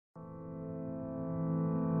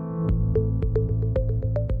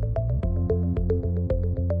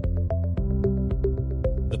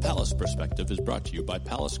Palace Perspective is brought to you by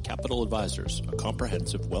Palace Capital Advisors, a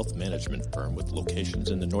comprehensive wealth management firm with locations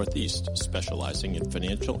in the Northeast, specializing in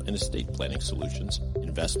financial and estate planning solutions,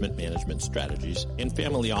 investment management strategies, and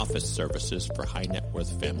family office services for high net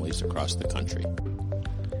worth families across the country.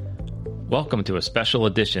 Welcome to a special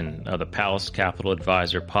edition of the Palace Capital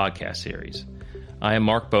Advisor podcast series. I am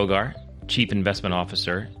Mark Bogar, Chief Investment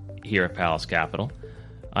Officer here at Palace Capital.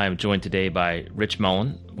 I am joined today by Rich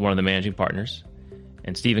Mullen, one of the managing partners,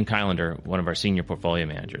 and Stephen Kylander, one of our senior portfolio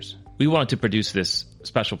managers. We wanted to produce this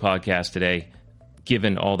special podcast today,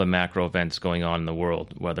 given all the macro events going on in the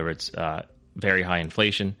world, whether it's very high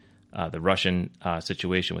inflation, the Russian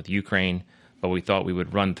situation with Ukraine, but we thought we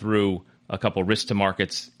would run through a couple risks to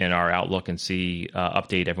markets in our outlook and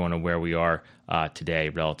update everyone on where we are today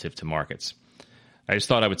relative to markets. I just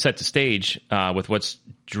thought I would set the stage with what's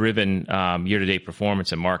driven year-to-date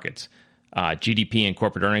performance in markets. GDP and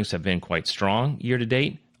corporate earnings have been quite strong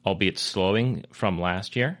year-to-date, albeit slowing from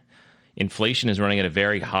last year. Inflation is running at a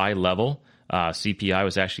very high level. CPI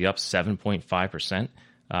was actually up 7.5%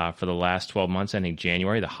 for the last 12 months ending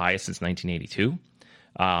January, the highest since 1982.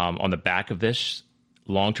 On the back of this,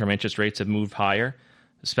 long-term interest rates have moved higher.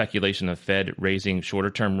 Speculation of Fed raising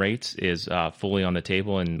shorter-term rates is fully on the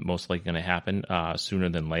table and most likely going to happen sooner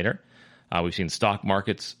than later. We've seen stock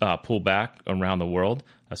markets pull back around the world,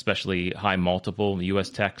 especially high multiple U.S.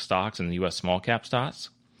 tech stocks and U.S. small cap stocks.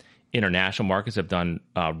 International markets have done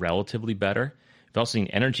relatively better. We've also seen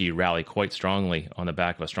energy rally quite strongly on the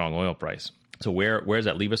back of a strong oil price. So where does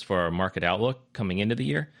that leave us for our market outlook coming into the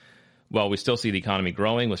year? Well, we still see the economy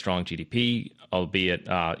growing with strong GDP, albeit,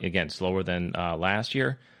 again, slower than last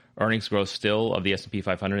year. Earnings growth still of the S&P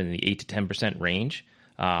 500 in the 8 to 10% range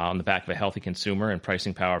on the back of a healthy consumer and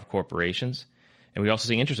pricing power of corporations. And we also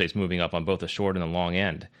see interest rates moving up on both the short and the long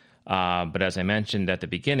end. But as I mentioned at the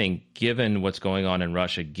beginning, given what's going on in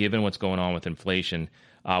Russia, given what's going on with inflation,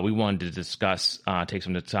 we wanted to take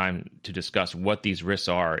some time to discuss what these risks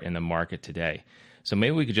are in the market today. So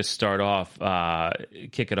maybe we could just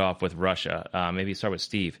kick it off with Russia. Maybe start with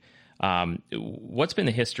Steve. What's been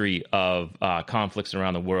the history of conflicts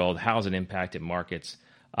around the world? How has it impacted markets?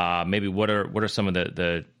 Maybe what are some of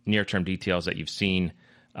the near-term details that you've seen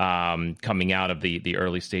coming out of the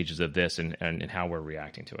early stages of this and how we're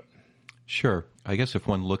reacting to it? Sure. I guess if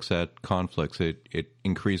one looks at conflicts, it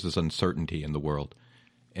increases uncertainty in the world.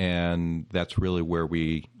 And that's really where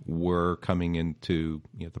we were coming into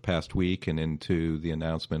the past week and into the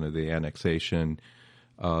announcement of the annexation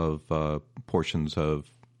of portions of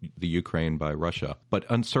the Ukraine by Russia. But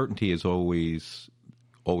uncertainty is always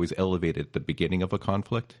elevated at the beginning of a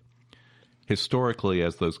conflict. Historically,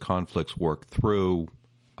 as those conflicts work through,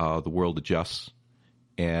 the world adjusts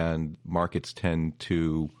and markets tend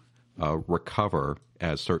to recover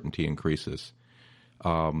as certainty increases.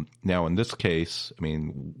 Now, in this case, I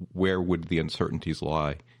mean, where would the uncertainties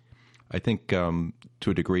lie? I think to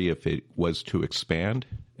a degree, if it was to expand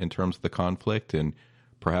in terms of the conflict, and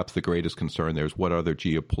perhaps the greatest concern there is what other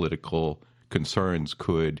geopolitical concerns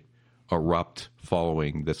could erupt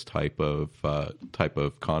following this type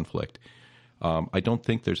of conflict. I don't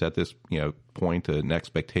think there's at this point an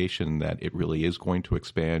expectation that it really is going to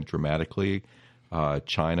expand dramatically.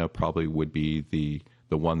 China probably would be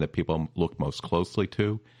the one that people look most closely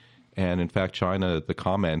to. And in fact, China, the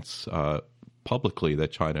comments publicly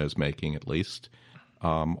that China is making, at least,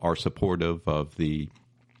 are supportive of the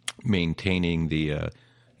maintaining the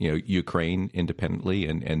Ukraine independently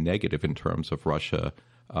and negative in terms of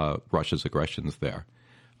Russia's aggressions there.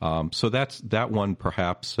 So that one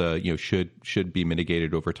perhaps should be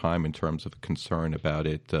mitigated over time in terms of concern about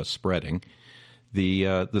it spreading.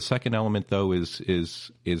 The second element, though,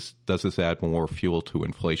 is does this add more fuel to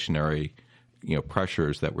inflationary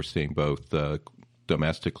pressures that we're seeing both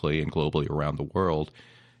domestically and globally around the world?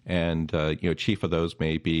 And chief of those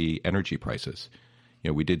may be energy prices.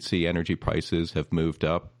 We did see energy prices have moved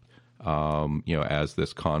up as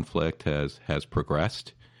this conflict has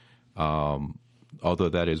progressed. Although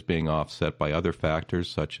that is being offset by other factors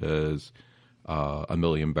such as 1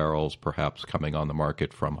 million barrels perhaps coming on the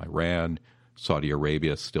market from Iran, Saudi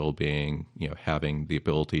Arabia still being, having the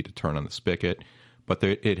ability to turn on the spigot. But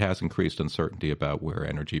it has increased uncertainty about where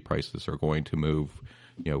energy prices are going to move,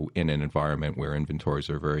 in an environment where inventories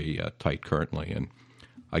are very tight currently. And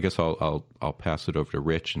I guess I'll pass it over to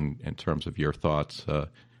Rich in terms of your thoughts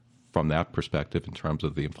from that perspective in terms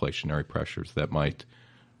of the inflationary pressures that might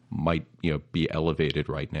might be elevated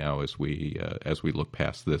right now as we look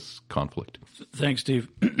past this conflict. Thanks, Steve.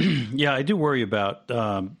 Yeah, I do worry about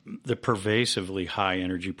the pervasively high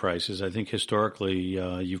energy prices. I think historically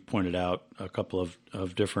you've pointed out a couple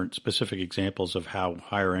of different specific examples of how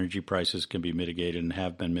higher energy prices can be mitigated and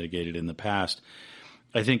have been mitigated in the past.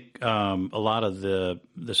 I think a lot of the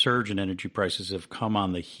surge in energy prices have come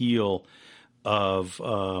on the heel of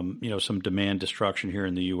some demand destruction here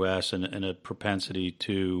in the U.S. and a propensity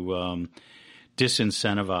to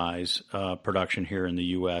disincentivize production here in the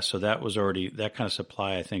U.S. So that was already, that kind of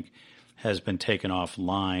supply, I think, has been taken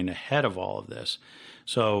offline ahead of all of this.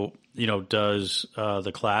 So does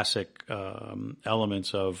the classic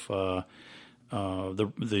elements of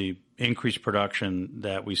the increased production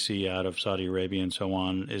that we see out of Saudi Arabia and so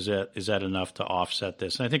on, is that enough to offset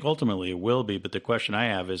this? And I think ultimately it will be. But the question I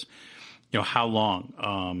have is, how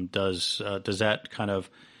long does that kind of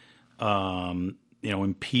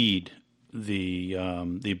impede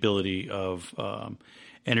the ability of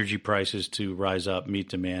energy prices to rise up, meet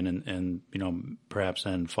demand, and perhaps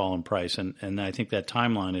then fall in price? And I think that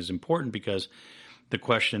timeline is important because the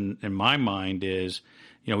question in my mind is,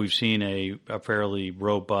 we've seen a fairly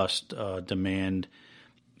robust demand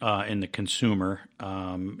in the consumer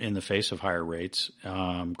in the face of higher rates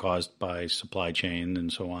caused by supply chain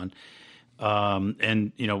and so on.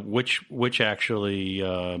 And which actually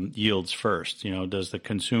yields first? Does the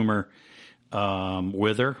consumer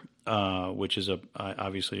wither, which is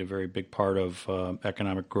obviously a very big part of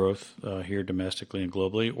economic growth here domestically and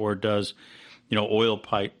globally, or does oil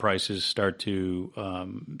prices start to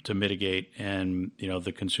mitigate, and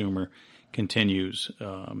the consumer continues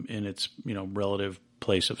in its relative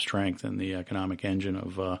place of strength in the economic engine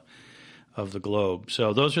of the globe?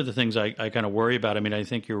 So those are the things I kind of worry about. I mean, I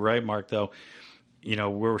think you're right, Mark, though.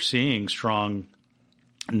 We're seeing strong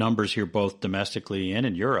numbers here, both domestically and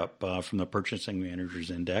in Europe, from the Purchasing Managers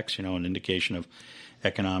Index, an indication of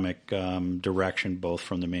economic direction, both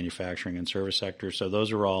from the manufacturing and service sector. So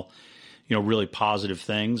those are all, really positive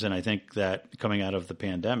things. And I think that coming out of the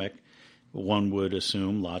pandemic, one would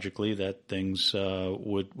assume logically that things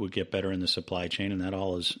would get better in the supply chain, and that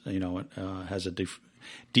all is, has a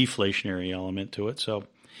deflationary element to it. So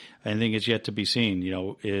I think it's yet to be seen.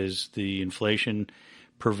 Is the inflation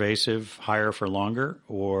pervasive, higher for longer,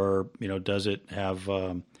 or does it have,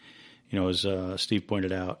 as Steve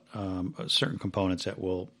pointed out, certain components that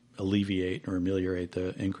will alleviate or ameliorate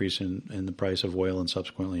the increase in the price of oil and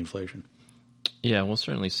subsequently inflation? Yeah, we'll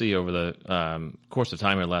certainly see over the course of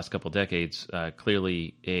time in the last couple of decades.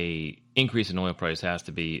 Clearly, a increase in oil price has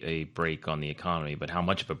to be a brake on the economy, but how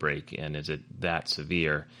much of a brake, and is it that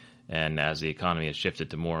severe? And as the economy has shifted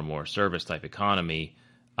to more and more service-type economy,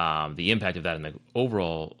 the impact of that in the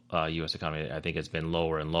overall U.S. economy, I think, has been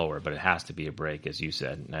lower and lower, but it has to be a brake, as you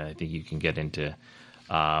said. And I think you can get into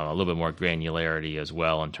a little bit more granularity as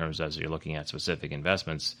well in terms of, as you're looking at specific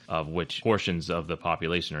investments, of which portions of the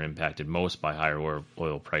population are impacted most by higher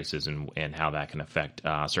oil prices and how that can affect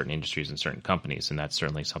certain industries and certain companies. And that's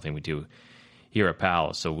certainly something we do here at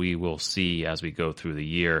Powell. So we will see as we go through the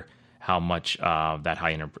year how much that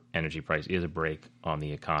high energy price is a brake on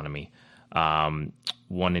the economy.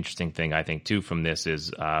 One interesting thing I think too from this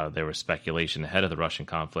is there was speculation ahead of the Russian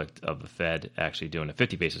conflict of the Fed actually doing a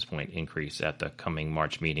 50 basis point increase at the coming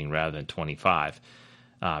March meeting rather than 25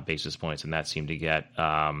 basis points, and that seemed to get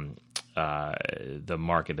the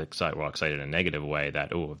market excited in a negative way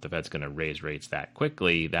that, if the Fed's going to raise rates that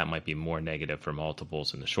quickly, that might be more negative for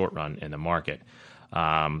multiples in the short run in the market.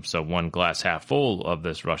 So one glass half full of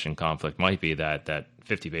this Russian conflict might be that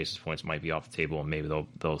 50 basis points might be off the table, and maybe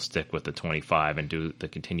they'll stick with the 25 and do the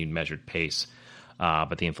continued measured pace.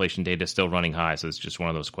 But the inflation data is still running high, so it's just one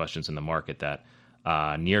of those questions in the market that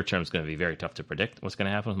near term is going to be very tough to predict what's going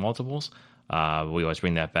to happen with multiples. We always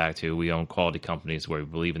bring that back to we own quality companies where we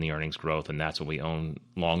believe in the earnings growth, and that's what we own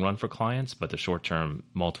long run for clients. But the short term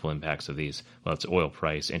multiple impacts of these, whether it's oil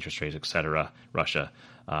price, interest rates, et cetera, Russia,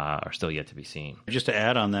 are still yet to be seen. Just to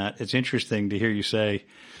add on that, it's interesting to hear you say,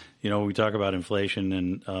 we talk about inflation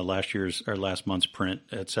and last month's print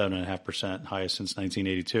at 7.5%, highest since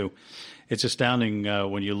 1982. It's astounding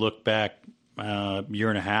when you look back year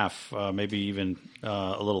and a half, maybe even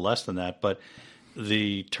a little less than that, but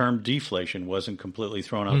the term deflation wasn't completely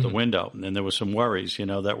thrown out the window, and there was some worries,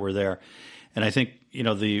 that were there. And I think,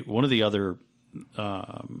 one of the other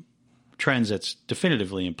trends that's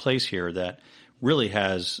definitively in place here that really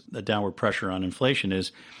has a downward pressure on inflation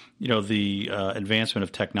is, the advancement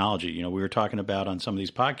of technology. We were talking about on some of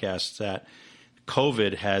these podcasts that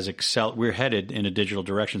COVID has we're headed in a digital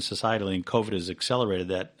direction societally, and COVID has accelerated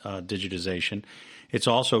that digitization. it's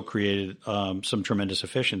also created some tremendous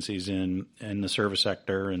efficiencies in the service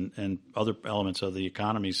sector and other elements of the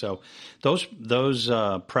economy. So those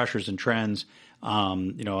pressures and trends,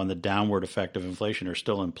 on the downward effect of inflation are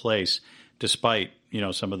still in place, despite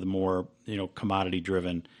some of the more commodity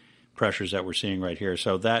driven pressures that we're seeing right here.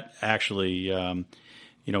 So that actually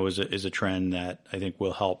is a trend that I think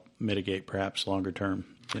will help mitigate perhaps longer term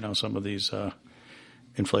some of these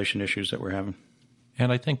inflation issues that we're having.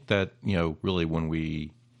 And I think that,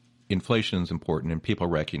 really inflation is important and people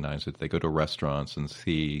recognize it. They go to restaurants and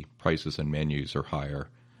see prices and menus are higher.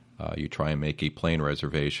 You try and make a plane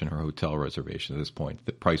reservation or hotel reservation at this point,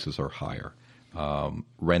 the prices are higher.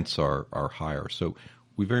 Rents are higher. So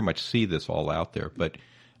we very much see this all out there. But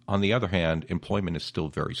on the other hand, employment is still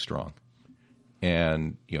very strong.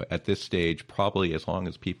 And, at this stage, probably as long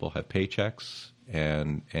as people have paychecks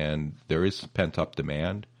and there is pent-up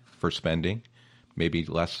demand for spending, maybe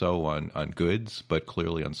less so on goods, but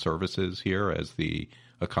clearly on services here as the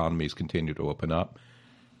economies continue to open up.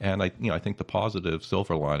 And I think the positive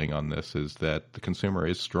silver lining on this is that the consumer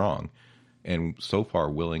is strong and so far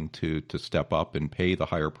willing to step up and pay the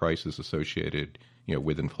higher prices associated,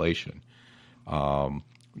 with inflation.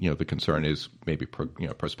 The concern is maybe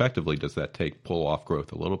prospectively, does that pull off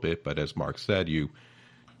growth a little bit? But as Mark said,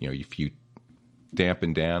 if you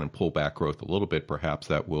dampen down and pull back growth a little bit, perhaps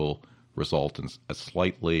that will result in a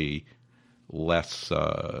slightly less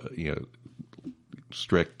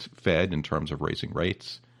strict Fed in terms of raising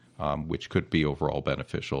rates, which could be overall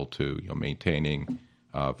beneficial to maintaining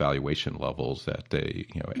valuation levels at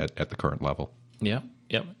the current level. Yep.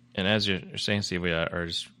 And as you're saying, Steve, we are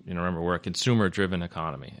just remember we're a consumer-driven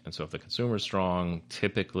economy, and so if the consumer is strong,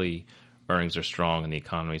 typically earnings are strong, and the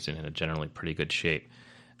economy is in a generally pretty good shape.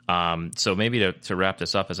 So maybe to wrap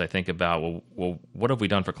this up, as I think about, well, what have we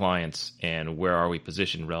done for clients and where are we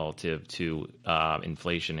positioned relative to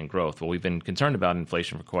inflation and growth? Well, we've been concerned about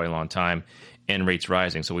inflation for quite a long time and rates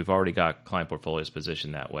rising, so we've already got client portfolios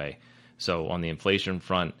positioned that way. So on the inflation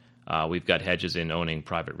front, we've got hedges in owning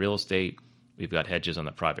private real estate. We've got hedges on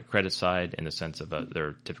the private credit side in the sense of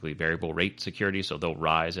they're typically variable rate securities, so they'll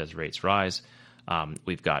rise as rates rise.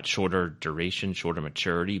 We've got shorter duration, shorter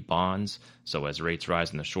maturity bonds. So as rates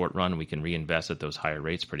rise in the short run, we can reinvest at those higher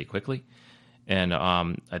rates pretty quickly. And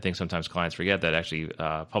I think sometimes clients forget that actually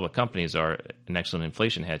public companies are an excellent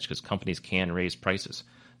inflation hedge because companies can raise prices.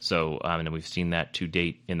 So and we've seen that to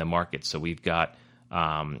date in the market. So we've got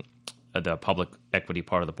the public equity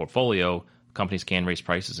part of the portfolio. Companies can raise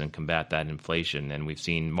prices and combat that inflation. And we've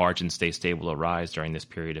seen margins stay stable or rise during this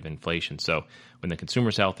period of inflation. So when the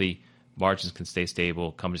consumer's healthy, margins can stay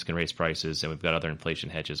stable, companies can raise prices, and we've got other inflation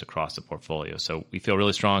hedges across the portfolio. So we feel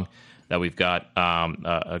really strong that we've got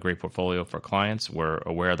a great portfolio for clients. We're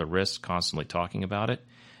aware of the risks, constantly talking about it.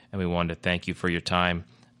 And we wanted to thank you for your time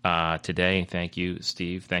today. Thank you,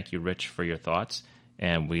 Steve. Thank you, Rich, for your thoughts.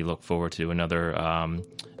 And we look forward to another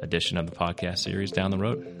edition of the podcast series down the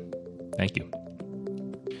road. Thank you.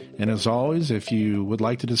 And as always, if you would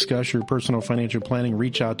like to discuss your personal financial planning,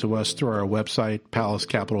 reach out to us through our website,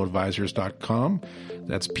 pallascapitaladvisors.com.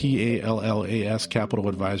 That's PALLAS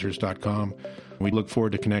capitaladvisors.com. We look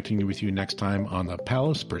forward to connecting with you next time on the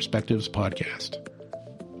Pallas Perspectives Podcast.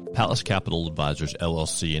 Pallas Capital Advisors,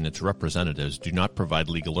 LLC, and its representatives do not provide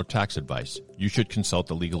legal or tax advice. You should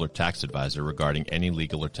consult a legal or tax advisor regarding any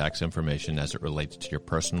legal or tax information as it relates to your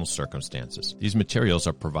personal circumstances. These materials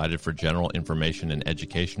are provided for general information and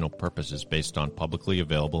educational purposes based on publicly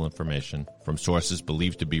available information from sources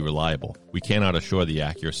believed to be reliable. We cannot assure the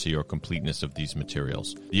accuracy or completeness of these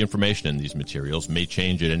materials. The information in these materials may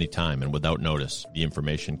change at any time and without notice. The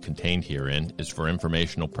information contained herein is for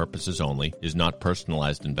informational purposes only, is not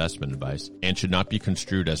personalized investment advice, and should not be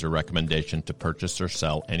construed as a recommendation to purchase or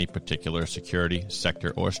sell any particular security,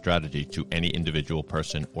 sector, or strategy to any individual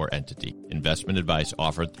person or entity. Investment advice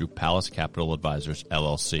offered through Pallas Capital Advisors,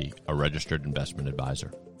 LLC, a registered investment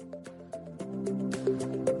advisor.